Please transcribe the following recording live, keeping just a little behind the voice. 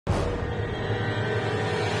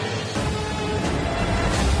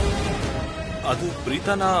அது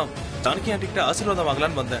பிரீதா, நான் ஜானகி ஆண்டி கிட்ட ஆசீர்வாதம்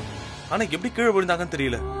வாங்கலான்னு வந்தேன். ஆனா எப்படி கீழே விழுந்தாங்கன்னு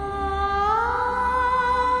தெரியல.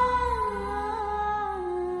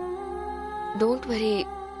 Don't worry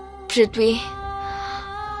Prithvi.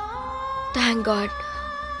 Thank God.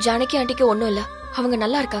 Janaki ஆண்டிக்கு ஒண்ணும் இல்ல, அவங்க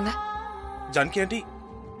நல்லா இருக்காங்க. ஜானகி ஆண்டி,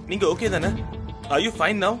 நீங்க ஓகே தானே? ஆர் யூ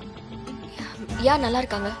ஃபைன் நவ? யா, நல்லா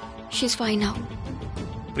இருக்காங்க. ஷீ இஸ் ஃபைன் நவ.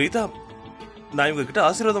 பிரீதா, நான் இவங்க கிட்ட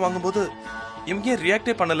ஆசீர்வாதம் வாங்கும்போது இவங்க ஏன்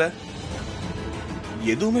ரியாக்டே பண்ணல?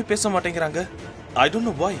 எதுவுமே பேச மாட்டேங்கிறாங்க. I don't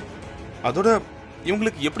know why. அதோட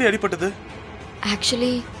இவங்களுக்கு எப்படி அடிபட்டது?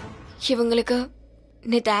 ஆக்சுவலி இவங்களுக்கு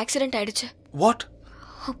நேத்து ஆக்சிடென்ட் ஆயிடுச்சு. வாட்?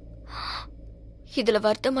 இதுல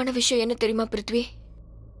வருத்தமான விஷயம் என்ன தெரியுமா பிருத்வி?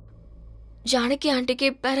 ஜானகி ஆண்டிக்கு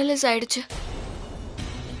பேரலைஸ் ஆயிடுச்சு.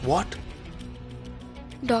 வாட்?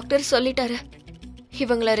 டாக்டர் சொல்லிட்டாரு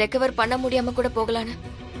இவங்களை ரெக்கவர் பண்ண முடியாம கூட போகலான்னு.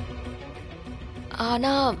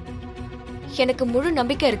 ஆனா எனக்கு முழு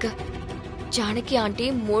நம்பிக்கை இருக்கு, ஜானகி ஆண்டி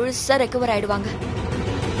முழுசா ரெக்கவர் ஆயிடுவாங்க.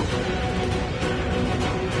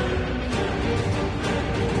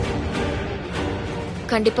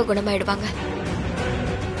 கண்டிப்பா குணமாயிடுவாங்க.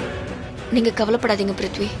 நீங்க கவலைப்படாதீங்க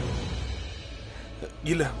பிருத்வி.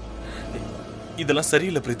 இல்ல, இதெல்லாம்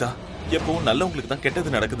சரியில்லை பிரீதா. எப்பவும் நல்லவங்களுக்கு தான் கெட்டது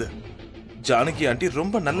நடக்குது. ஜானகி ஆண்டி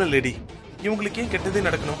ரொம்ப நல்ல லேடி. இவங்களுக்கு ஏன் கெட்டதே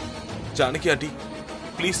நடக்கணும்? ஜானகி ஆண்டி,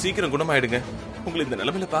 ப்ளீஸ் சீக்கிரம் குணமாயிடுங்க. உங்களை இந்த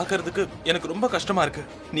நிலைமையில பாக்குறதுக்கு எனக்கு ரொம்ப கஷ்டமா இருக்கு.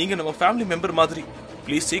 நீங்க நம்ம ஃபேமிலி மெம்பர் மாதிரி.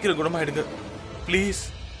 ப்ளீஸ் சீக்கிரம் குணமாயிடுங்க, ப்ளீஸ்.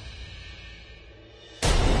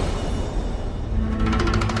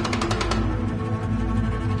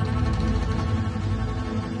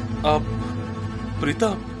 பிரீதா,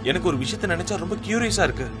 எனக்கு ஒரு விஷயத்தை நினைச்சா ரொம்ப கியூரியஸா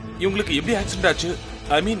இருக்கு. இவங்களுக்கு எப்படி ஆக்சிடென்ட் ஆச்சு?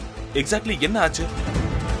 ஐ மீன் எக்ஸாக்ட்லி என்ன ஆச்சு?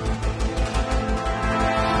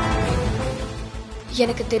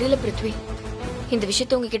 எனக்கு தெரியல பிருத்வி. இந்த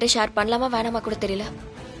விஷயத்தை உங்ககிட்ட ஷேர் பண்ணலாமா வேணாமா கூட தெரியல.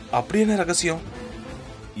 அப்படி என்ன ரகசியம்?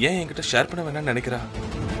 ஏன் என்கிட்ட ஷேர் பண்ண வேணாம்னு நினைக்கிறா?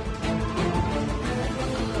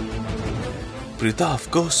 பிரீதா,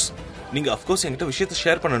 அஃப்கோர்ஸ் நீங்க அஃப்கோர்ஸ் என்கிட்ட விஷயத்தை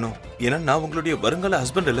ஷேர் பண்ணணும். ஏன்னா நான் உங்களுடைய வருங்கால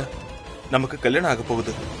ஹஸ்பண்ட் இல்ல. நமக்கு கல்யாணம் ஆக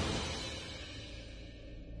போகுது.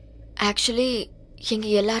 ஆக்சுவலி எங்க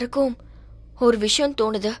எல்லாருக்கும் ஒரு விஷயம்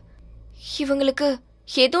தோணுது. இவங்களுக்கு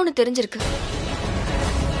ஏதோ ஒன்று தெரிஞ்சிருக்கு.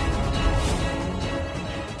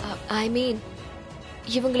 ஐ மீன்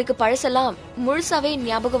இவங்களுக்கு பழசெல்லாம் முழுசாவே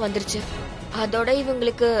ஞாபகம் வந்துருச்சு. அதோட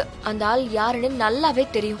இவங்களுக்கு அந்த ஆள் யாருன்னு நல்லாவே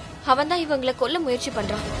தெரியும். அவன் தான் இவங்களை கொல்ல முயற்சி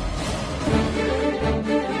பண்றான்.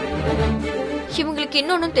 இவங்களுக்கு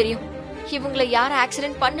இன்னொன்னும் தெரியும், இவங்களை யார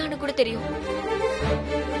ஆக்சிடென்ட் பண்ணான்னு கூட தெரியும்.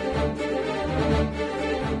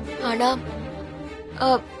 ஆனா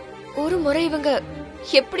ஒரு முறை இவங்க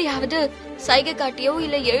எப்படியாவது சைகை காட்டியோ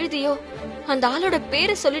இல்ல எழுதியோ அந்த ஆளோட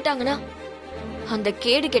பேரை சொல்லிட்டாங்கன்னா அந்த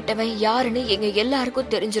கேடு கெட்டவன் யாருன்னு எங்க எல்லாருக்கும்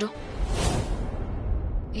தெரிஞ்சிரும்.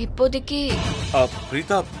 இப்போதைக்கு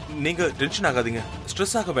பிரீதா, நீங்க டென்ஷன் ஆகாதீங்க,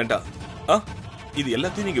 ஸ்ட்ரெஸ் ஆக வேண்டாம். இது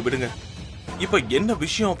எல்லாத்தையும் நீங்க விடுங்க. இப்ப என்ன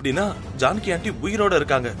விஷயம் அப்படின்னா, ஜானகி ஆண்டி உயிரோட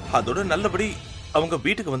இருக்காங்க. அதோட நல்லபடி அவங்க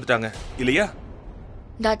வீட்டுக்கு வந்துட்டாங்க இல்லையா?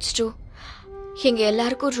 That's true. எங்க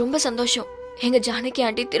எல்லாருக்கும் ரொம்ப சந்தோஷம். எங்க ஜானகி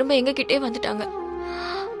ஆண்டி திரும்ப எங்க கிட்டே வந்துட்டாங்க.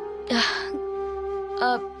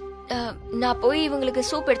 நான் போய் இவங்களுக்கு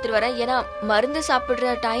சூப் எடுத்துட்டு வரேன். ஏன்னா மருந்து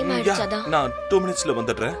சாப்பிடுற டைம் ஆயிடுச்சு. அதான் நான் 2 மினிட்ஸ்ல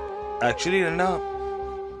வந்துடுறேன். ஆக்சுவலி என்ன,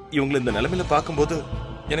 இவங்களை இந்த நிலைமையில பாக்கும்போது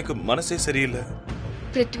எனக்கு மனசே சரியில்லை.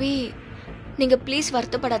 பிருத்வி, நீங்க ப்ளீஸ்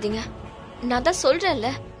வருத்தப்படாதீங்க. நான் தான் சொல்றேன்ல,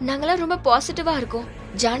 நாங்களாம் ரொம்ப பாசிட்டிவா இருக்கோம்.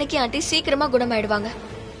 ஜானகி ஆண்டி சீக்கிரமா குணமாயிடுவாங்க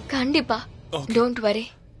கண்டிப்பா. Don't worry.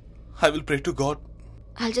 I will pray to God.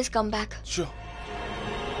 I'll just come back. Sure.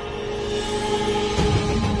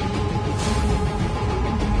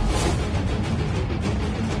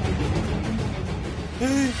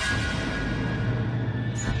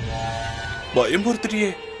 பயம்புறுத்தியே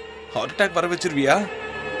heart attack வர வச்சிருவியா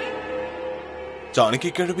ஜானகி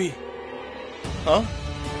கிழவி?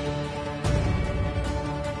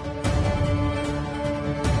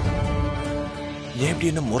 ஏன் இப்படி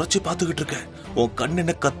என்ன முறைச்சு பாத்துக்கிட்டு இருக்க? உன் கண்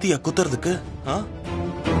என்ன கத்தியா குத்துறதுக்கு?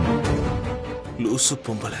 லூசு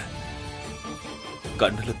பொம்பளை.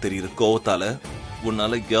 கண்ணுல தெரியுற கோவத்தால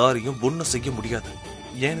உன்னால யாரையும் ஒண்ணும் செய்ய முடியாது.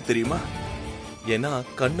 ஏன்னு தெரியுமா? ஏன்னா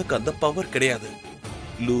கண்ணுக்கு அந்த பவர் கிடையாது.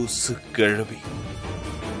 லூசு கிழவி.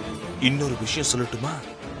 இன்னொரு விஷயம் சொல்லட்டுமா?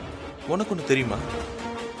 உனக்கு ஒண்ணு தெரியுமா?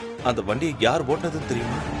 அந்த வண்டியை யார் ஓட்டினதுன்னு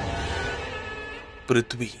தெரியுமா?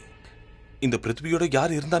 பிருத்வி. இந்த பிருத்வியோட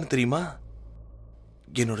யார் இருந்தான்னு தெரியுமா?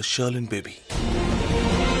 என்னோட ஷர்லின் பேபி.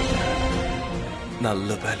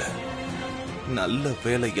 நல்ல வேலை, நல்ல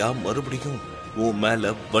வேலையா மறுபடியும் உன்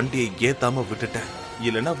மேல வண்டியை ஏத்தாம விட்டுட்டேன்.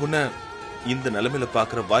 இல்லைன்னா உன்னை இந்த நிலைமையில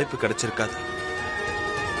பாக்குற வாய்ப்பு கிடைச்சிருக்காது.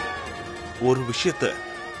 ஒரு விஷயத்த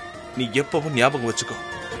நீ எப்பவும் ஞாபகம் வச்சுக்கோ.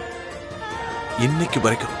 இன்னைக்கு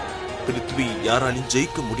வரைக்கும் பிருத்வி யாராலையும்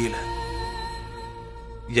ஜெயிக்க முடியல.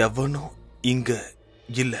 எவனும் இங்க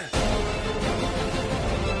இல்ல.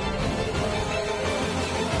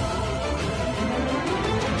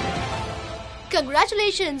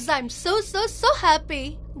 Congratulations, I'm so happy.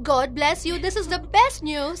 God bless you, this is the best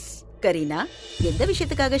news. Kareena, எந்த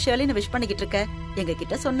விஷயத்துக்காக ஷர்லினை விஷ் பண்ணிக்கிட்டு இருக்க? எங்க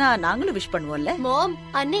கிட்ட சொன்னா நாங்களும் விஷ் பண்ணுவோம்ல. Mom,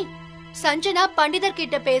 அண்ணி, சஞ்சனா பண்டிதர்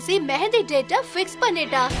கிட்ட பேசி மெஹந்தி டேட்டை ஃபிக்ஸ்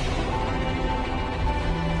பண்ணிட்டா.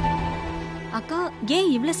 அக்கா,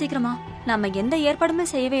 ஏன் இவ்ளோ சீக்கிரமா? நம்ம எந்த ஏற்பாடுமே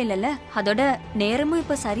செய்யவே இல்லைல்ல. அதோட நேரமும்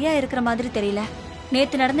இப்ப சரியா இருக்கிற மாதிரி தெரியல.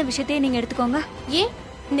 நேத்து நடந்த விஷயத்தையே நீங்க எடுத்துக்கோங்க. ஏன்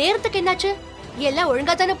நேரத்துக்கு என்னாச்சு? எல்லாம்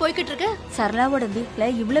ஒழுங்கா தானே போய்கிட்டு இருக்கு. சரளாவோட வீட்ல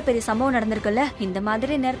இவ்ளோ பெரிய சம்பவம் நடந்திருக்குல்ல. இந்த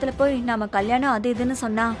மாதிரி நேரத்துல போய் நாம கல்யாணம் அது இதுன்னு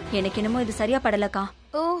சொன்னா எனக்கு என்னமோ இது சரியா படலக்கா.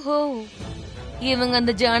 ஓஹோ, இவங்க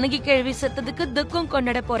அந்த ஜானகி கேள்வி செத்ததுக்கு துக்கம்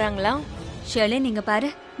கொண்டாட போறாங்களா? ஷெர்லின், நீங்க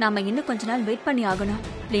பாரு, நாம இன்னும் கொஞ்ச நாள் வெயிட் பண்ணி ஆகணும்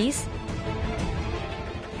please.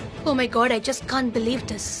 Oh my god, I just can't believe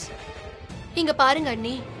this. இங்க பாருங்க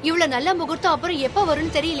அண்ணி, இவ்வளவு நல்ல முகூர்த்தம் அப்புறம் எப்ப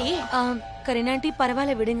வரும்னு தெரியலையே. கரீனா ஆண்டி,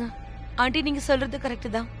 பரவாயில்ல விடுங்க. ஆண்டி, நீங்க சொல்றது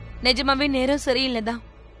கரெக்ட் தான். நிஜமாவே நேரம் சரியில்லைதான்.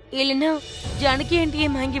 இல்லைன்னா ஜானகி ஆண்டியே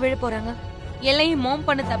வாங்கி விழ போறாங்க. எல்லாம் மோம்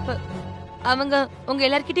பண்ண தப்பு. அவங்க உங்க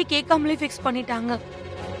எல்லார்கிட்டயும் கேட்காமலே ஃபிக்ஸ் பண்ணிட்டாங்க.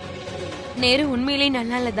 நேரம் உண்மையிலேயே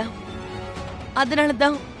நல்லா இல்லதான்.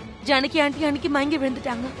 அதனாலதான் ஜானகி ஆண்டி அன்னைக்கு வாங்கி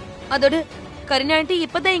விழுந்துட்டாங்க. அதோட கரீனா ஆண்டி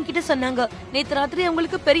இப்பதான் என்கிட்ட சொன்னாங்க, நேத்து ராத்திரி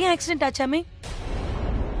அவங்களுக்கு பெரிய ஆக்சிடென்ட் ஆச்சாமே.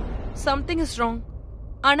 Something is wrong.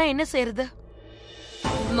 ஆனா என்ன செய்யறது?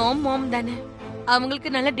 மோம் தானே.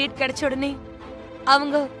 அவங்களுக்கு நல்ல டேட் கிடைச்ச உடனே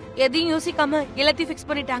அவங்க எதையும் யோசிக்காம எல்லாத்தையும் ஃபிக்ஸ்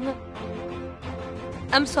பண்ணிட்டாங்க.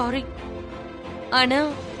 I'm sorry. ஆனா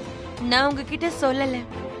நான் உங்ககிட்ட சொல்லல.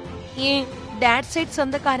 ஏன் டாட் சைட்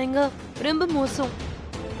சொந்தக்காரங்க ரொம்ப மோசம்.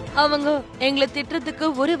 அவங்க எங்களை திட்டுறதுக்கு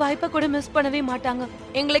ஒரு வாய்ப்பை கூட மிஸ் பண்ணவே மாட்டாங்க.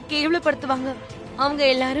 எங்களை கேவலப்படுத்துவாங்க. அவங்க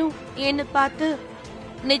எல்லாரும் என்ன பார்த்து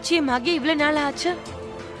நிச்சயமாக இவ்வளவு நாள் ஆச்சு,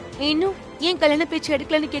 இன்னும் ஏன் கல்யாண பேச்சு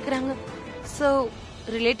எடுக்கலன்னு கேக்குறாங்க. சோ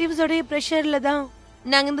ரிலேட்டிவ்ஸோட பிரஷர்ல தான்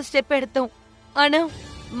நாங்க இந்த ஸ்டெப் எடுத்தோம். ஆனா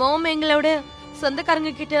மாம் எங்களோட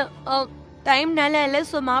சொந்தக்காரங்க கிட்ட டைம் நல்லா இல்ல,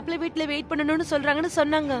 சோ மாப்பிள்ளை வீட்டுல வெயிட் பண்ணணும்னு சொல்றாங்கன்னு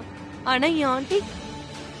சொன்னாங்க. ஆனா என் ஆண்டி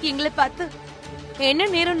எங்களை பார்த்து என்ன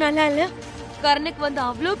நேரம் நல்லா இல்ல, கரனுக்கு வந்து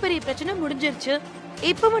அவ்வளவு பெரிய பிரச்சனை முடிஞ்சிருச்சு,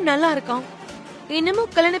 இப்பவும் நல்லா இருக்கான்,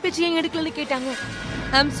 இன்னமும் கல்யாண பேச்சு ஏன் எடுக்கலன்னு கேட்டாங்க.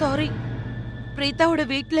 I'm sorry. பிரீதாவோட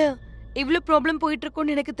வீட்டுல இவ்வளவு ப்ராப்ளம் போயிட்டு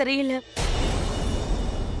இருக்கும்னு எனக்கு தெரியல.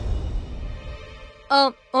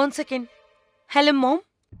 One second. Hello ma'am.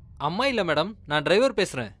 அம்மா இல்ல மேடம், நான் டிரைவர்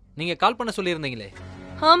பேசுறேன். நீங்க கால் பண்ண சொல்லியிருந்தீங்களே.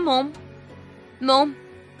 மாம். மாம்,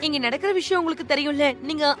 இங்க நடக்கிற விஷயம் உங்களுக்கு தெரியும்ல,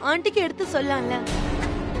 நீங்க ஆண்டிக்கு எடுத்து சொல்லலாம்ல.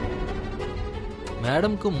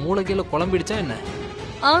 மேடம்க்கு மூளைகையில குழம்பிடுச்சா என்ன?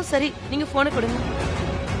 சரி, நீங்க போனை கொடுங்க.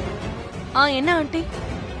 என்ன ஆண்டி?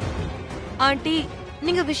 ஆண்டி,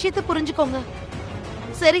 நீங்க விஷயத்தை புரிஞ்சுக்கோங்க.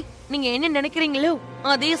 சரி, நீங்க என்ன நினைக்கிறீங்களோ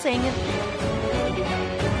அதையே செய்யுங்க.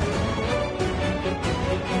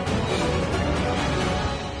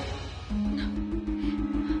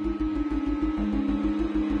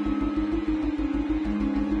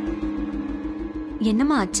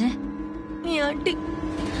 என்னம்மா ஆச்சு? ஆண்டி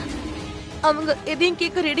அவங்க எதையும்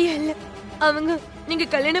கேட்க ரெடியா இல்ல. அவங்க நீங்க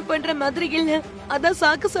கல்யாணம் பண்ற மாதிரி இல்ல, அதான்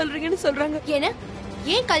சாக்கு சொல்றீங்கன்னு சொல்றாங்க. ஏன்னா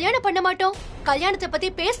ஏன் கல்யாணம் பண்ண மாட்டோம்? கல்யாணத்தை பத்தி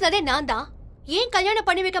பேசினதே நான் தான். ஏன் கல்யாணம்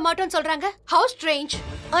பண்ணி வைக்க மாட்டோம்னு சொல்றாங்க? How strange.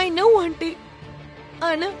 I know aunty.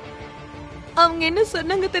 ஆனா அவங்க என்ன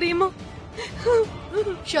சொன்னாங்க தெரியுமா?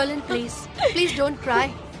 Sherlyn, please don't cry.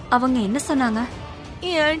 அவங்க என்ன சொன்னாங்க?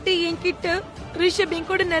 என் ஆண்டி என்கிட்ட ரிஷப்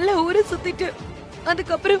என் கூட நல்ல ஊரை சுத்திட்டு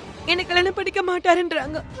அதுக்கப்புறம் என்ன கல்யாணம் படிக்க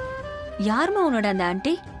மாட்டாருன்றாங்க. யாருமா உன்னோட அந்த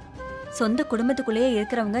ஆண்டி? சொந்த குடும்பத்துக்குள்ளேயே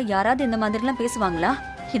இருக்கிறவங்க யாராவது இந்த மாதிரி எல்லாம் பேசுவாங்களா?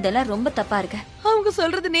 இதெல்லாம் ரொம்ப தப்பா இருக்கு. அவங்க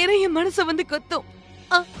சொல்றது நேரம் என் மனசை வந்து கொத்தும்.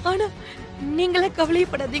 ஆனா நீங்களே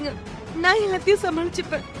கவலைப்படாதீங்க, நான் எல்லாத்தையும்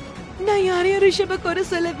சமாளிச்சுப்பேன். நான் யாரையும் ரிஷப குறை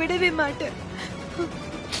சொல்ல விடவே மாட்டேன்.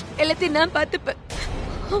 எல்லாத்தையும் நான் பார்த்துப்பேன்.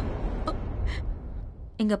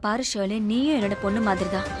 இங்க பாரு ஷர்லின், நீயும் என்னோட பொண்ணு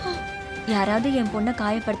மாதிரிதான். யாராவது என் பொண்ணை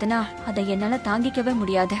காயப்படுத்தினா அதை என்னால தாங்கிக்கவே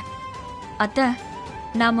முடியாது. அத்தை,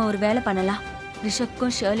 நாம ஒரு வேலை பண்ணலாம்.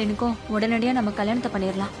 ரிஷப்க்கும் ஷர்லினுக்கும் உடனடியா நம்ம கல்யாணத்தை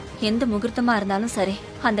பண்ணிடலாம். எந்த முகூர்த்தமா இருந்தாலும் சரி,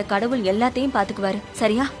 அந்த கடவுள் எல்லாத்தையும் பாத்துக்குவாரு,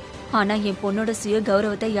 சரியா? ஆனா என் பொண்ணோட சுய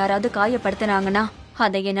கௌரவத்தை யாராவது காயப்படுத்தினாங்கன்னா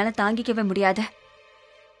அதை என்னால தாங்கிக்கவே முடியாது.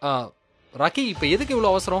 ராக்கி, இப்ப எதுக்கு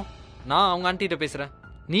இவ்வளவு அவசரம்? நான் அவங்க ஆண்டிகிட்ட பேசுறேன்,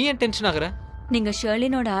 நீ ஏன் டென்ஷன் ஆகுற? நீங்க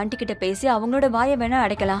ஷர்லினோட ஆண்டி கிட்ட பேசி அவங்களோட வாயை வேணா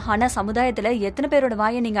அடைக்கலாம். ஆனா சமுதாயத்துல எத்தனை பேரோட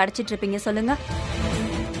வாயை நீங்க அடைச்சிட்டு இருப்பீங்க சொல்லுங்க?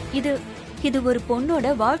 இது ஒரு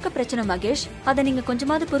பொண்ணோட வாழ்க்கை பிரச்சனை மகேஷ். அதை நீங்க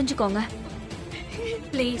கொஞ்சமாவது புரிஞ்சுக்கோங்க.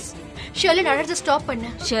 ப்ளீஸ் ஷர்லின், அழறத ஸ்டாப் பண்ணு.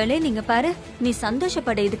 ஷர்லின், நீங்க பாரு, நீ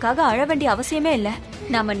சந்தோஷப்பட இதுக்காக அழ வேண்டிய அவசியமே இல்ல.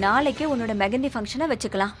 நாம நாளைக்கே உன்னோட மெகந்தி ஃபங்க்ஷனை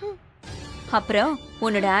வச்சுக்கலாம். அப்புறம்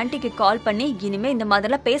உன்னோட ஆன்ட்டிக்கு கால் பண்ணி இனிமே இந்த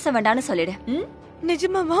மாதிரிலாம் பேச வேண்டாம்னு சொல்லிடு.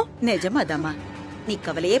 நிஜமாவா? நிஜமாதாம்மா, நீ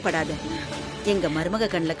கவலையே படாத. எங்க மருமக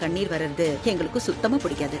கண்ணுல கண்ணீர் வர்றது எங்களுக்கு சுத்தமா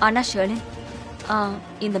பிடிக்காது. ஆனா ஷர்லின்,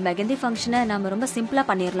 இந்த மெகந்தி ஃபங்க்ஷனை நாம ரொம்ப சிம்பிளா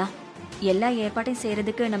பண்ணிடலாம். எல்லா ஏற்பாட்டையும்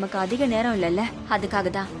செய்யறதுக்கு நமக்கு அதிக நேரம் இல்லைல்ல, அதுக்காக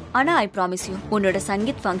தான். ஆனா ஐ ப்ராமிஸ் யூ, உன்னோட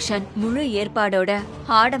சங்கீத் ஃபங்க்ஷன் முழு ஏற்பாடோட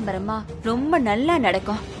ஆடம்பரமா ரொம்ப நல்லா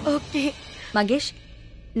நடக்கும். ஓகே மகேஷ்,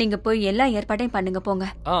 நீங்க போய் எல்லா ஏற்பாட்டையும் பண்ணுங்க போங்க.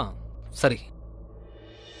 சரி.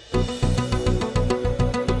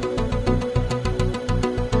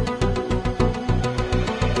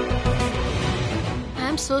 ஐ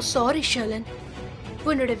அம் so sorry ஷர்லன்.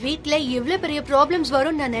 உன்னோட வீட்ல இவ்வளவு பெரிய ப்ராப்ளம்ஸ்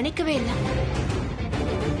வரும் நான் நினைக்கவே இல்லை.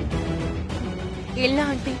 இல்ல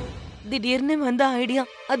ஆண்டி, திடீர்னு வந்த ஐடியா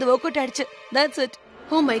அது ஒர்க் அவுட் ஆயிடுச்சு. That's it.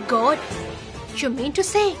 Oh my God, you mean to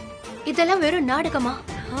say இதெல்லாம் வெறும் நாடகமா?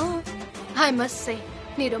 ஐ மஸ்ட் சே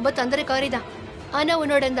நீ ரொம்ப தந்திரக்காரி தான். ஆனா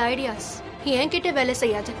உன்னோட இந்த ஐடியாஸ் என்கிட்ட வேலை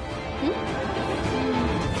செய்யாது.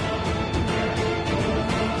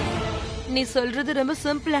 நீ சொல்றது ரொம்ப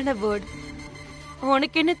சிம்பிளான வேர்ட்.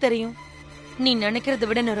 உனக்கு என்ன தெரியும்? நீ நினைக்கிறத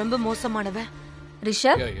விட நான் ரொம்ப மோசமானவன்.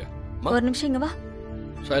 ரிஷப், Yeah. ஒரு நிமிஷம் இங்க வா.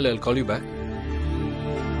 Shall I'll call you back.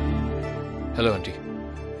 Hello, auntie.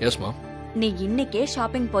 Yes, mom. நீ இன்னைக்கே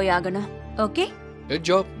ஷாப்பிங் போய் ஆகணும். ஓகே? Good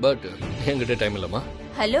job, but என்கிட்ட டைம் இல்லம்மா.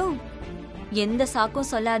 ஹலோ, எந்த சாக்கும்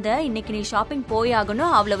சொல்லாத. இன்னைக்கு நீ ஷாப்பிங் போய்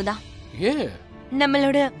ஆகணும், அவ்வளவுதான். ஏன்?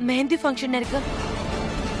 நம்மளோட மெஹந்தி ஃபங்க்ஷன் இருக்கு.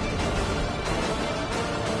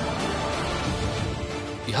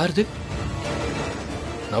 யாருது?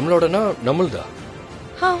 நம்மளோடனா நம்மள்தா?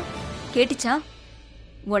 கேட்டுச்சா?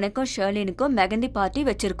 உனக்கும் ஷர்லினுக்கும் மெகந்தி பார்ட்டி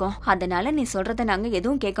வச்சிருக்கோம். அதனால நீ சொல்றத நாங்க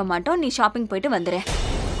எதுவும் கேட்க மாட்டோம். நீ ஷாப்பிங் போயிட்டு வந்துரு.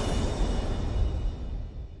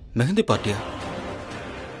 மெஹந்தி பார்ட்டியா?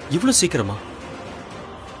 இவ்வளவு சீக்கிரமா?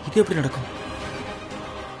 இது எப்படி நடக்கும்?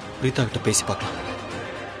 பிரீதா கிட்ட பேசி பார்க்கலாம்.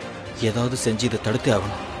 ஏதாவது செஞ்சு இதை தடுத்தே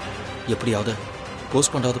ஆகணும். எப்படியாவது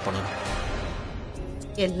போஸ்ட்போண்டாவது பண்ணணும்.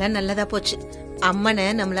 எல்லாம் நல்லதா போச்சு. அம்மனை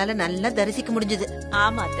நம்மளால நல்லா தரிசிக்க முடிஞ்சது.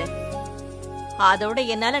 ஆமா அத்தை, அதோட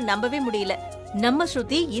என்னால நம்பவே முடியல. நம்ம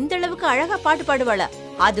ஸ்ருதி இந்த அளவுக்கு அழகா பாட்டு பாடுவாளா?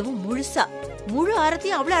 அதுவும் முழுசா, முழு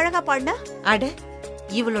ஆரத்தையும் அவ்வளவு அழகா பாடினா. அட,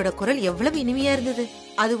 இவளோட குரல் எவ்வளவு இனிமையா இருந்தது.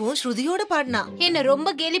 அதுவும் ஸ்ருதியோட பாடினா. என்ன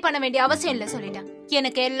ரொம்ப கேலி பண்ண வேண்டிய அவசியம் இல்ல சொல்லிட்டேன்.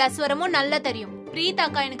 எனக்கு எல்லா ஸ்வரமும் நல்லா தெரியும். பிரீதா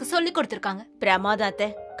அக்கா எனக்கு சொல்லி கொடுத்திருக்காங்க. பிரமாதம் அத்தை,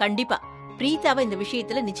 கண்டிப்பா பிரீதாவை இந்த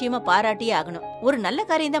விஷயத்துல நிச்சயமா பாராட்டியே ஆகணும். ஒரு நல்ல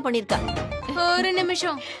காரியம் தான் பண்ணிருக்கா. ஒரு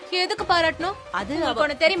நிமிஷம், எதுக்கு பாராட்டணும்? அது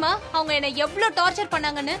உனக்கு தெரியுமா அவங்க என்ன எவ்வளவு டார்ச்சர்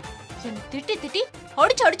பண்ணாங்கன்னு? என்ன திட்டி திட்டி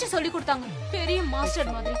அடிச்சு அடிச்சு சொல்லி கொடுத்தாங்க. பெரிய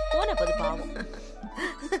மாஸ்டர் மாதிரி. போன பது பாவம்.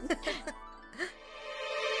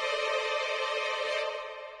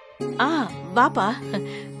 வாப்பா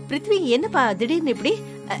பிருத்வி. என்னப்பா திடீர்னு இப்படி?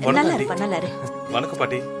 நல்லா இருப்பா, நல்லா இரு. வணக்கம்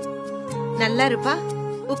பாட்டி. நல்லா இருப்பா,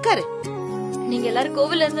 உட்காரு. நீங்க எல்லாரும்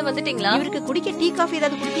கோவில்ல இருந்து வந்துட்டீங்களா? இவருக்கு குடிக்க டீ காஃபி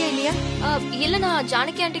ஏதாவது குடிப்பியா இல்லையா? இல்ல, நான்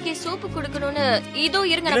ஜானகி ஆண்டிக்கு சோப்பு குடுக்கணும்னு இதோ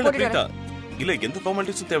இருங்க நான் இல்ல போட்டுட்டு பிரீதா, வரேன். இல்ல எந்த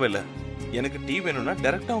ஃபார்மாலிட்டிஸும் தேவையில்ல. எனக்கு டீ வேணும்னா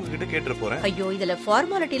டைரக்டா உங்ககிட்ட கேட்டு போறேன். ஐயோ, இதுல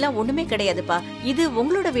ஃபார்மாலிட்டி எல்லாம் ஒண்ணுமே கிடையாதுப்பா. இது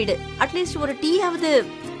உங்களோட வீடு. அட்லீஸ்ட் ஒரு டீயாவது.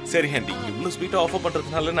 சரி ஆண்டி, இவ்வளவு ஸ்வீட்டா ஆஃபர்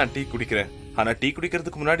பண்றதுனால நான் டீ குடிக்கிறேன். ஆனா டீ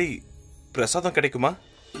குடிக்கிறதுக்கு முன்னாடி பிரசாதம் கிடைக்குமா?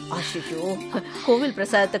 ஐயோ, கோவில்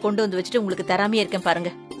பிரசாதத்தை கொண்டு வந்து வச்சுட்டு உங்களுக்கு தராமையே இருக்கேன்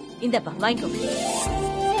பாருங்க. இந்தப்பா வாங்கிக்கோங்க.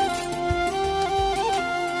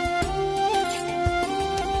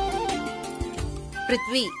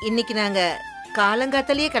 பிருத்வி, இன்னைக்கு நாங்க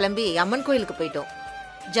காலங்காத்தாலேயே கிளம்பி அம்மன் கோயிலுக்கு போயிட்டோம்.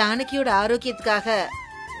 ஜானகியோட ஆரோக்கியத்துக்காக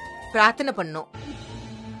பிரார்த்தனை பண்ணோம்.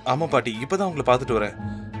 ஆமா பாட்டி, இப்பதான் உங்களை பாத்துட்டு வரேன்.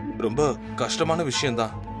 ரொம்ப கஷ்டமான விஷயம்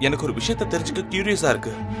தான். எனக்கு ஒரு விஷயத்தை தெரிஞ்சுக்க கியூரியஸா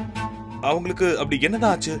இருக்கு. அவங்களுக்கு அப்படி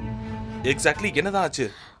என்னதான் ஆச்சு? எக்ஸாக்ட்லி என்னதான் ஆச்சு?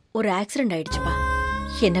 ஒரு ஆக்சிடென்ட் ஆயிடுச்சுப்பா.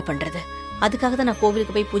 என்ன பண்றது? அதுக்காக தான் நான்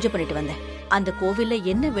கோவிலுக்கு போய் பூஜை பண்ணிட்டு வந்தேன். அந்த கோவில்ல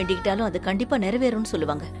என்ன வேண்டிக்கிட்டாலும் அது கண்டிப்பா நிறைவேறும்னு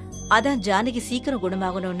சொல்லுவாங்க. அதான் ஜானகி சீக்கிரம்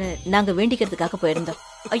குணமாகணும்னு நாங்க வேண்டிக்கிறதுக்காக போயிருந்தோம்.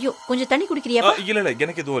 ஐயோ, கொஞ்சம் தண்ணி குடிக்கிறியா? இல்ல இல்ல,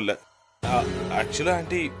 எனக்கு எதுவும் இல்ல. ஆக்சுவலா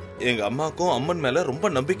ஆண்டி, எங்க அம்மாக்கும் அம்மன் மேல ரொம்ப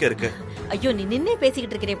நம்பிக்கை இருக்கு. ஐயோ, நீ நின்னே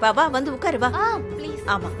பேசிக்கிட்டு இருக்கிறேப்பா. வா, வந்து உட்காரு வா. ப்ளீஸ்.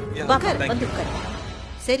 ஆமா, Yeah, வா, thank வந்து you. உட்காரு.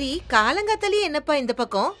 சரி, காலங்காத்தாலேயே என்னப்பா இந்த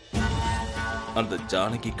பக்கம்? அந்த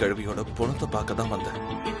ஜானகி கழுவியோட பொணத்தை பார்க்க தான் வந்தேன்.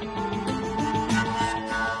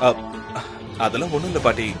 அதெல்லாம் ஒண்ணும் இல்ல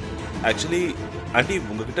பாட்டி. ஆக்சுவலி ஆண்டி,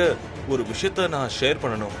 உங்ககிட்ட ஒரு விஷயத்த நான் ஷேர்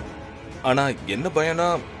பண்ணணும். ஆனா என்ன பயம்னா,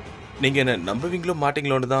 நீங்க என்ன நம்புவீங்களோ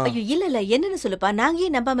மாட்டீங்களோன்னு தான். ஐயோ, இல்ல இல்ல, என்னன்னு சொல்லுப்பா. நாங்க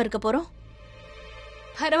ஏன் நம்பாம இருக்க போறோம்?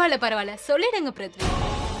 பரவாயில்ல பரவாயில்ல, சொல்லிடுங்க பிருத்வி.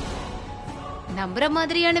 நம்புற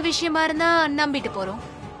மாதிரியான விஷயமா இருந்தா நம்பிட்டு போறோம்.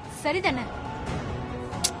 சரிதானே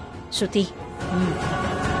ஸ்ருதி?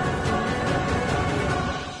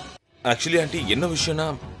 ஆக்சுவலி ஆண்டி, என்ன விஷயம்னா,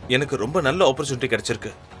 எனக்கு ரொம்ப நல்ல ஆப்பர்ச்சுனிட்டி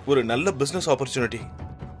கிடைச்சிருக்கு. ஒரு நல்ல பிசினஸ் ஆப்பர்ச்சுனிட்டி.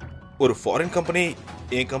 ஒரு ஃபாரின் கம்பெனி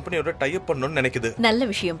என் கம்பெனியோட டை அப் பண்ணணும்னு நினைக்குது. நல்ல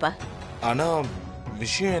விஷயம்ப்பா. ஆனா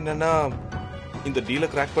விஷயம் என்னன்னா இந்த டீலை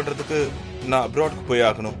கிராக் பண்றதுக்கு நான் அப்ராட்க்கு போய்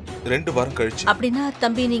ஆகணும் 2 வாரம் கழிச்சு. அப்படின்னா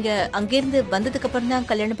தம்பி நீங்க அங்கிருந்து வந்ததுக்கு அப்புறம் தான்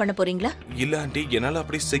கல்யாணம் பண்ண போறீங்களா? இல்ல ஆண்டி, என்னால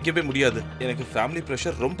அப்படி செய்யவே முடியாது. எனக்கு ஃபேமிலி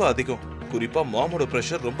பிரஷர் ரொம்ப அதிகம். குறிப்பா மாமோட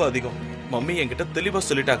பிரஷர் ரொம்ப அதிகம். மம்மி என்கிட்ட தெளிவா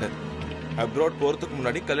சொல்லிட்டாங்க, அப்ராட் போறதுக்கு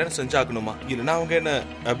முன்னாடி கல்யாணம் செஞ்சாகணுமா, இல்லைன்னா அவங்க என்ன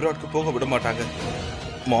அப்ராட்க்கு போக விட மாட்டாங்க.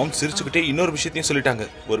 மாம் சிரிச்சுக்கிட்டே இன்னொரு விஷயத்தையும் சொல்லிட்டாங்க,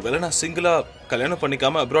 ஒருவேளை நான் சிங்கிளா கல்யாணம்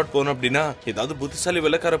பண்ணிக்காம அப்ராட் போனோம் அப்படின்னா ஏதாவது புத்திசாலி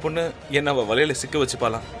வெள்ளக்கார பொண்ணு என்ன அவ வலையில சிக்க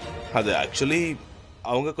வச்சுப்பாலாம். அது ஆக்சுவலி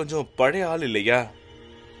அவங்க கொஞ்சம் பழைய ஆள் இல்லையா,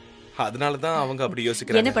 அதனாலதான் அவங்க அப்படி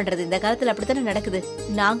யோசிக்கிறாங்க. என்ன பண்றது, இந்த காலத்துல அப்படித்தானே நடக்குது.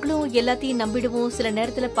 நாங்களும் எல்லாத்தையும் நம்பிடுவோம். சில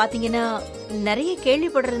நேரத்துல பாத்தீங்கன்னா நிறைய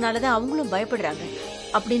கேள்விப்படுறதுனாலதான் அவங்களும் பயப்படுறாங்க.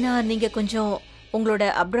 அப்படின்னா நீங்க கொஞ்சம் உங்களோட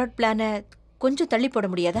அப்ராட் பிளான கொஞ்சம் தள்ளி போட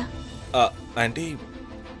முடியாதா? ஆண்டி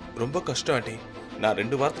ரொம்ப கஷ்டம் ஆண்டி. நான்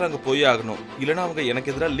 2 வாரத்துல அங்க போய் ஆகணும், இல்லனா அவங்க எனக்கு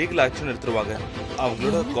எதிராக லீகல் ஆக்ஷன் எடுத்துருவாங்க.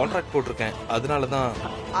 அவங்களோட கான்ட்ராக்ட் போட்டிருக்கேன், அதனாலதான்.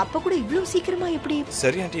 அப்ப கூட இவ்வளவு சீக்கிரமா எப்படி?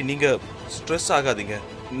 சரி ஆண்டி, நீங்க ஸ்ட்ரெஸ் ஆகாதீங்க.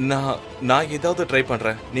 நான் ஏதாவது ட்ரை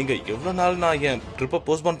பண்றேன். நீங்க எவ்வளவு நாள் நான் என் ட்ரிப்பை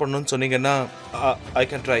போஸ்ட்போன் பண்ணணும்னு சொன்னீங்கன்னா ஐ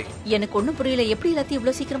கேன் ட்ரை. எனக்கு ஒண்ணும் புரியல, எப்படி எல்லாத்தையும்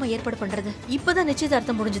இவ்வளவு சீக்கிரமா ஏற்பாடு பண்றது? இப்பதான்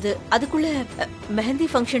நிச்சயதார்த்தம் முடிஞ்சது, அதுக்குள்ள மெஹந்தி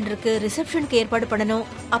ஃபங்க்ஷன் இருக்கு, ரிசப்ஷனுக்கு ஏற்பாடு பண்ணணும்,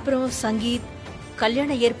 அப்புறம் சங்கீத்,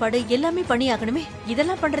 கல்யாண ஏற்பாடு எல்லாமே பண்ணி ஆகணுமே.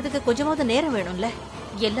 இதெல்லாம் பண்றதுக்கு கொஞ்சமாவது நேரம் வேணும்ல.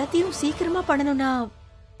 எல்லாத்தையும் சீக்கிரமா பண்ணணும்னா.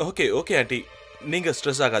 ஓகே ஓகே ஆண்டி, நீங்க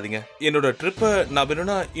ஸ்ட்ரெஸ் ஆகாதீங்க. என்னோட ட்ரிப்பை நான்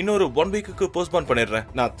வேணும்னா இன்னொரு 1 வீக்குக்கு போஸ்ட்போன் பண்ணிடுறேன்.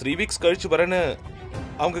 நான் 3 வீக்ஸ் கழிச்சு வரேன்னு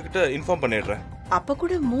அவங்க கிட்ட இன்ஃபார்ம் பண்ணிடுறேன். அப்ப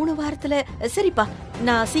கூட 3 வாரத்துல. சரிப்பா,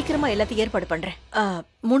 நான் சீக்கிரமா எல்லாத்தையும் ஏற்பாடு பண்றேன்.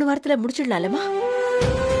 3 வாரத்துல முடிச்சிடலாம்லமா?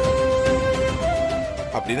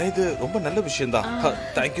 அப்படின்னா இது ரொம்ப நல்ல விஷயம் தான்.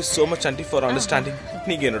 Thank you so much aunty for understanding.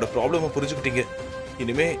 நீங்க என்னோட ப்ராப்ளமை புரிஞ்சுக்கிட்டீங்க.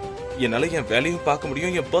 இனிமே என்னால என் வேலையும் பார்க்க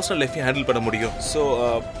முடியும், என் பர்சனல் லைஃபையும் ஹேண்டில் பண்ண முடியும். சோ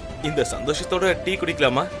இந்த சந்தோஷத்தோட டீ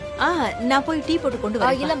குடிக்கலாமா? நான் போய் டீ போட்டு கொண்டு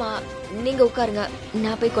வரேன். இல்லம்மா, நீங்க உட்காருங்க,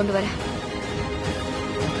 நான் போய் கொண்டு வரேன்.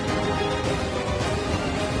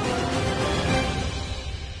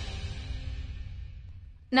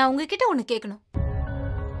 நான் உங்ககிட்ட ஒண்ணு கேட்கணும்.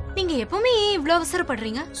 நீங்க எப்பவுமே ஏன் இவ்ளோ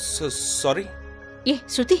அவசரப்படுறீங்க? சாரி.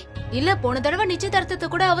 ஸ்ருதி, இல்ல போன தடவை நிச்சயதார்த்தத்தை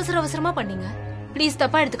கூட அவசர அவசரமா பண்ணீங்க. ப்ளீஸ்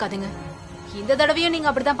தப்பா எடுத்துக்காதீங்க. இந்த தடவையும் நீங்க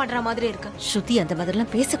அப்படிதான் பண்ற மாதிரி இருக்கு. ஸ்ருதி, அந்த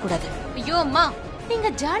மாதிரிலாம் பேசக்கூடாது. ஐயோ அம்மா, நீங்க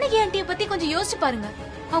ஜானகி ஆண்டிய பத்தி கொஞ்சம் யோசிச்சு பாருங்க.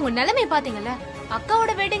 அவங்க நிலைமை பாத்தீங்கல்ல,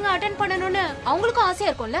 அக்காவோட வெட்டிங் அட்டெண்ட் பண்ணணும்னு அவங்களுக்கும் ஆசையா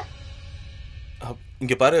இருக்கும்ல.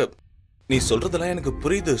 இங்க பாரு, நீ சொல்றதெல்லாம் எனக்கு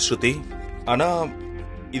புரியுது ஸ்ருதி. ஆனா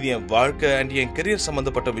இது என் வாழ்க்கை அண்ட் என் கெரியர்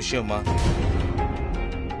சம்பந்தப்பட்ட விஷயமா,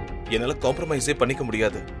 என்னால காம்ப்ரமைஸே பண்ணிக்க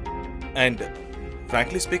முடியாது. அண்ட்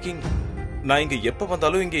frankly speaking, நான் இங்க எப்ப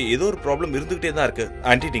வந்தாலும் இங்க ஏதோ ஒரு ப்ராப்ளம் இருந்துகிட்டே தான் இருக்கு.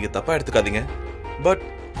 ஆண்டி நீங்க தப்பா எடுத்துக்காதீங்க, பட்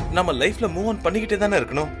நம்ம லைஃப்ல மூவ் ஆன் பண்ணிக்கிட்டே தானே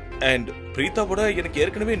இருக்கணும். அண்ட் பிரீத்தாவோட எனக்கு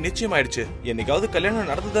ஏற்கனவே நிச்சயம் ஆயிடுச்சு. என்னைக்காவது கல்யாணம்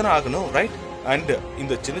நடந்து தானே ஆகணும், ரைட்? அண்ட்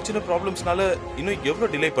இந்த சின்ன சின்ன ப்ராப்ளம்ஸ்னால இன்னும்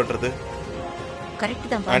எவ்வளவு டிலே பண்றது? கரெக்ட்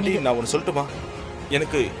தான் ஆண்டி, நான் ஒன்னு சொல்லட்டுமா?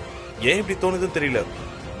 எனக்கு ஏன் இப்படி தோணுதுன்னு தெரியல.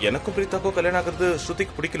 எனக்கும் பிரீத்தாக்கோ கல்யாணம் ஆகிறது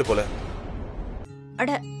ஸ்ருதிக்கு பிடிக்கல போல.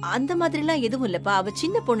 அட, அந்த மாதிரிலாம் எதுவும் இல்லப்பா. அவ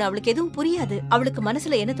சின்ன பொண்ணு, அவளுக்கு எதுவும் புரியாது. அவளுக்கு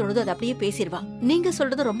மனசுல என்ன தோணுதோ அதை அப்படியே பேசிடுவா. நீங்க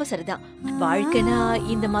சொல்றது ரொம்ப சரிதான். வாழ்க்கைனா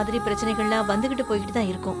இந்த மாதிரி பிரச்சனைகள்லாம் வந்துகிட்டு போய்கிட்டு தான்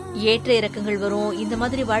இருக்கும். ஏற்ற இறக்கங்கள் வரும். இந்த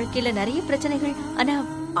மாதிரி வாழ்க்கையில நிறைய பிரச்சனைகள். ஆனா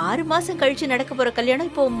 6 மாசம் கழிச்சு நடக்க போற கல்யாணம்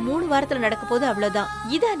இப்போ 3 வாரத்துல நடக்க போது, அவ்வளவுதான்.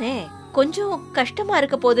 இதானே கொஞ்சம் கஷ்டமா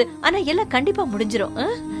இருக்க போது, ஆனா எல்லாம் கண்டிப்பா முடிஞ்சிரும்.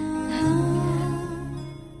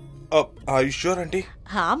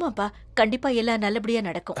 ஆமாப்பா, கண்டிப்பா எல்லாம் நல்லபடியா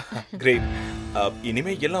நடக்கும். கிரேட்.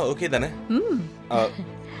 இனிமே எல்லாம் ஓகே தானே?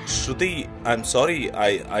 ஸ்ருதி, ஐ அம் சாரி.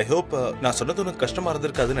 ஐ ஹோப் நான் சொன்னது உனக்கு கஷ்டமா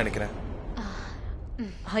இருந்திருக்காதுன்னு நினைக்கிறேன்.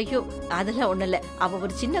 ஐயோ, அதெல்லாம் ஒண்ணு இல்ல. அவ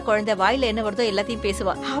ஒரு சின்ன குழந்தை, வாயில என்ன வருதோ எல்லாத்தையும்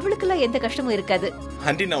பேசுவா. அவளுக்கெல்லாம் எந்த கஷ்டமும் இருக்காது.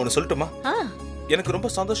 ஆண்டி, நான் ஒன்னு சொல்லட்டுமா? எனக்கு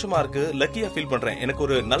ரொம்ப சந்தோஷமா இருக்கு, லக்கியா ஃபீல் பண்றேன். எனக்கு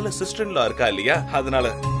ஒரு நல்ல சிஸ்டர் இன் லா இருக்கா இல்லையா,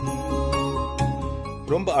 அதனால.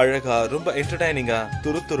 ரொம்ப அழகா, ரொம்ப என்டர்டைனிங்கா,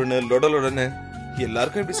 துருத்துருன்னு லொடலொடன்னு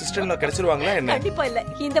எல்லாருக்கும் இப்படி சிஸ்டர் இன் லா கிடைச்சிருவாங்களா என்ன? கண்டிப்பா இல்ல,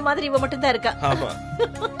 இந்த மாதிரி இவ மட்டும் தான் இருக்கா. ஆமா.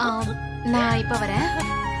 நான் இப்ப வரேன்.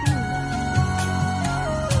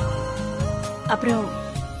 அப்புறம்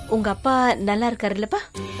உங்க அப்பா நல்லா இருக்காருல்லப்பா?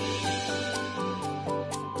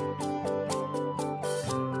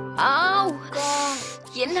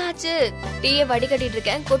 என்னாச்சு? டீயை வடிகட்டிட்டு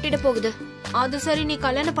இருக்கேன், கொட்டிட்டு போகுது. அது சரி, நீ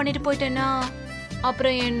கல்யாணம் பண்ணிட்டு போயிட்டேன்னா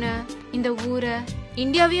அப்புறம் என்ன, இந்த ஊரை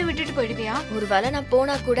இந்தியாவையும் விட்டுட்டு போயிடுவியா? ஒருவேளை நான்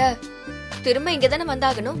போனா கூட திரும்ப இங்க தானே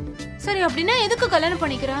வந்தாகணும். சரி, அப்படின்னா எதுக்கு கல்யாணம்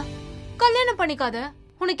பண்ணிக்கிற? கல்யாணம் பண்ணிக்காத.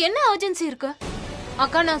 உனக்கு என்ன அர்ஜென்சி இருக்கு?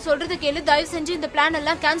 அக்கா, நான் சொல்றது கேளு. தயவு செஞ்சு இந்த பிளான்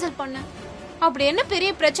எல்லாம் கேன்சல் பண்ண. அப்படி என்ன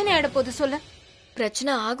பெரிய பிரச்சனை ஆயிட போகுது சொல்லு?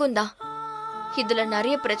 பிரச்சனை ஆகும் தான். இதுல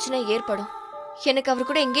நிறைய பிரச்சனை ஏற்படும். எனக்கு அவர்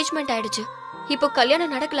கூட என்கேஜ்மெண்ட் ஆயிடுச்சு. இப்போ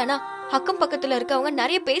கல்யாணம் நடக்கலனா அக்கம் பக்கத்துல இருக்கவங்க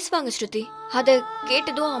நிறைய பேசுவாங்க ஸ்ருதி. அத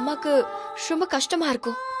கேட்டதும் அம்மாக்கு ரொம்ப கஷ்டமா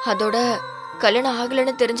இருக்கும். அதோட கல்யாணம்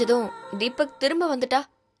ஆகலன்னு தெரிஞ்சதும் தீபக் திரும்ப வந்துட்டா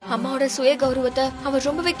அம்மாவோட சுய கௌரவத்தை அவ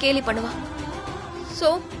ரொம்பவே கேலி பண்ணுவா. சோ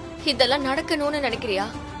இதெல்லாம் நடக்கணும்னு நினைக்கிறியா?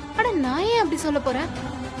 அட நான் ஏன் அப்படி சொல்ல போறேன்?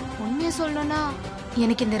 உண்மையை சொல்லணும்னா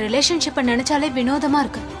எனக்கு இந்த ரிலேஷன்ஷிப்பை நினைச்சாலே வினோதமா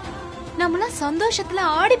இருக்கு. நம்மளாம் சந்தோஷத்துல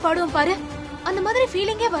ஆடி பாடுவோம் பாரு, அந்த மாதிரி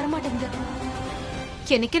ஃபீலிங்கே வரமாட்டேங்குது.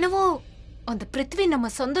 எனக்கு என்னவோ அந்த பிருத்வி நம்ம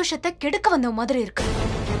சந்தோஷத்தை கெடுக்க வந்த மாதிரி இருக்கு.